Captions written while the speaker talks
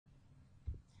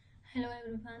Hello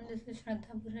everyone, this is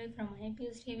Shraddha Bhurre from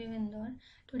IPS TV Indore.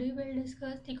 Today we'll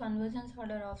discuss the convergence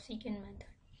order of secant method.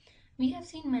 We have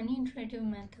seen many iterative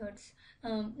methods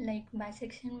like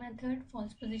bisection method,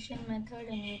 false position method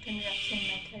and Newton Raphson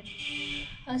method.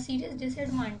 A serious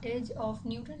disadvantage of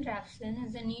Newton Raphson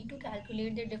is the need to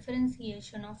calculate the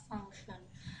differentiation of function.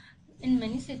 In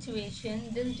many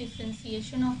situations, this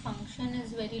differentiation of function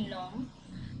is very long.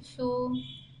 So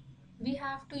we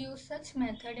have to use such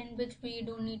method in which we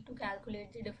don't need to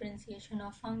calculate the differentiation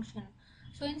of function.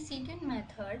 So in secant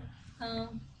method, uh,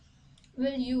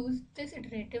 we'll use this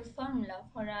iterative formula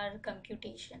for our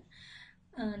computation.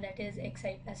 That is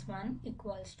xi plus 1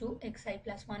 equals to xi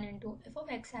plus 1 into f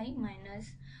of xi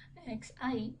minus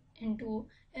xi into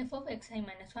f of xi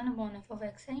minus 1 upon f of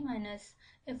xi minus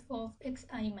f of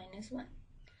xi minus 1.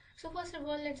 So first of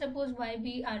all, let's suppose y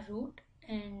be our root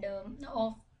and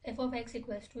of f of x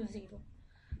equals to 0.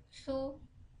 So,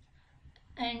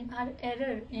 and our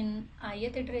error in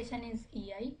ith iteration is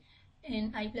ei,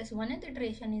 in I plus 1th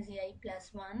iteration is ei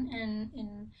plus 1, and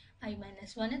in I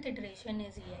minus 1th iteration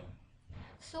is ei.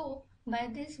 So, by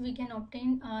this we can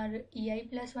obtain our ei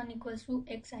plus 1 equals to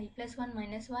xi plus 1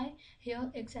 minus y.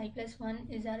 Here xi plus 1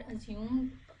 is our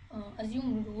assumed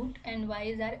root and y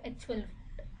is our actual root.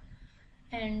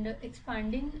 And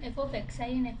expanding f of xi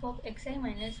and f of xi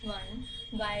minus 1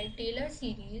 by Taylor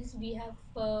series, we have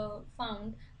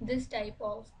found this type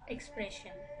of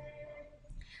expression.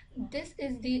 This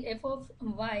is the f of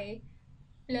y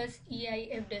plus ei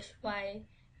f dash y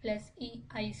plus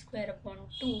ei square upon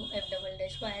 2 f double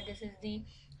dash y. This is the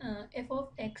f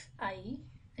of xi.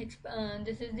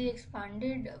 This is the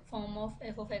expanded form of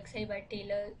f of xi by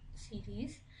Taylor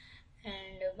series,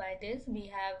 and by this we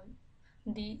have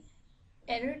the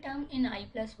error term in I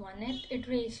plus 1th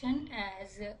iteration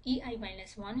as ei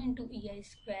minus 1 into ei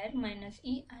square minus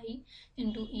ei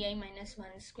into ei minus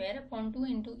 1 square upon 2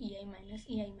 into ei minus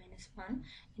 1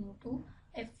 into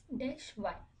f dash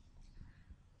y.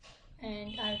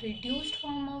 And our reduced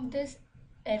form of this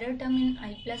error term in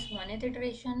I plus 1th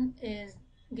iteration is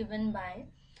given by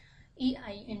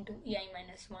ei into ei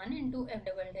minus 1 into f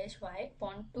double dash y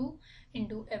upon 2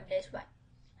 into f dash y.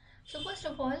 So first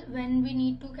of all, when we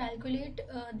need to calculate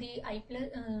the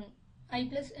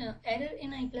error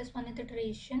in I plus 1th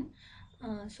iteration,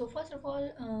 so first of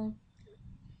all,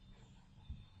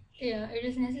 it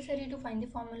is necessary to find the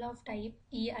formula of type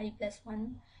ei plus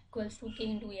 1 equals to k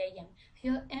into eim.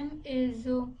 Here m is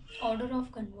order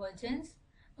of convergence,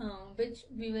 which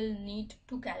we will need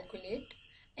to calculate.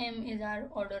 M is our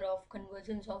order of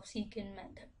convergence of secant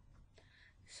method.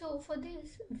 So for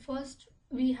this, first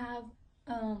we have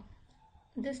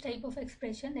this type of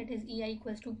expression, that is ei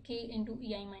equals to k into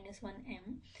ei minus 1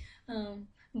 m.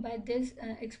 By this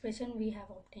expression we have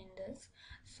obtained this.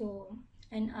 So,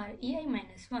 and our ei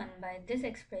minus 1 by this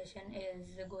expression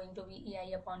is going to be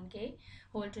ei upon k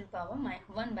whole to the power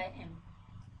 1 by m.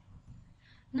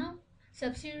 Now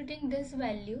substituting this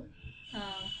value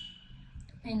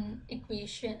in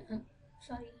equation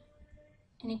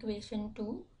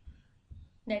 2,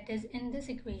 that is in this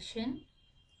equation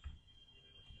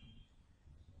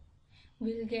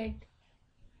we'll get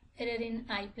error in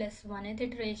I plus 1th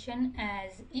iteration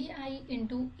as ei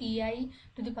into ei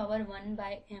to the power 1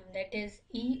 by m, that is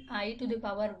ei to the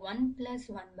power 1 plus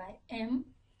 1 by m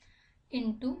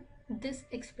into this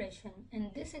expression,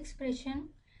 and this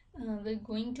expression will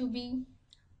going to be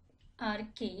our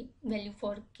k value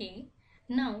for k.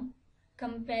 Now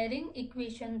comparing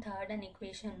equation 3rd and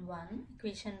equation 1,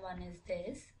 equation 1 is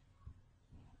this.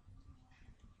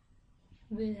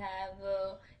 We'll have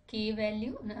k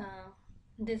value,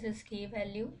 this is k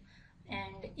value,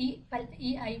 and ei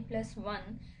plus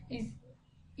 1 is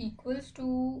equals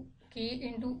to k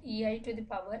into ei to the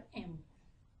power m.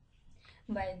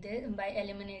 By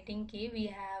eliminating k, we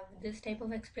have this type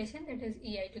of expression, that is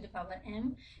ei to the power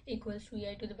m equals to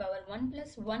ei to the power 1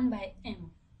 plus 1 by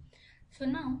m. So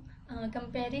now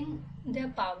comparing their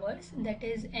powers, that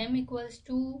is m equals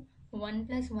to 1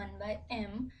 plus 1 by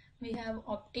m, we have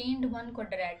obtained one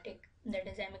quadratic, that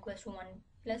is m equals to 1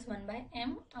 plus 1 by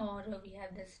m, or we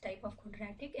have this type of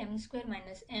quadratic m square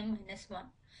minus m minus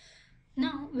 1.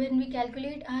 Now when we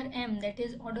calculate our m, that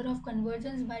is order of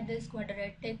convergence by this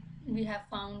quadratic, we have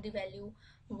found the value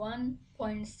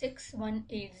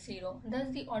 1.6180. Thus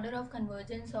the order of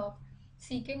convergence of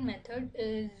secant method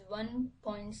is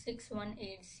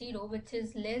 1.6180, which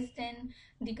is less than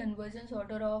the convergence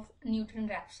order of Newton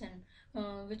Raphson,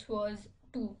 which was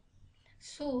 2.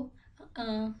 So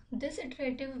this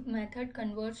iterative method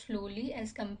converges slowly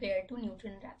as compared to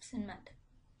Newton Raphson method.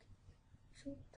 So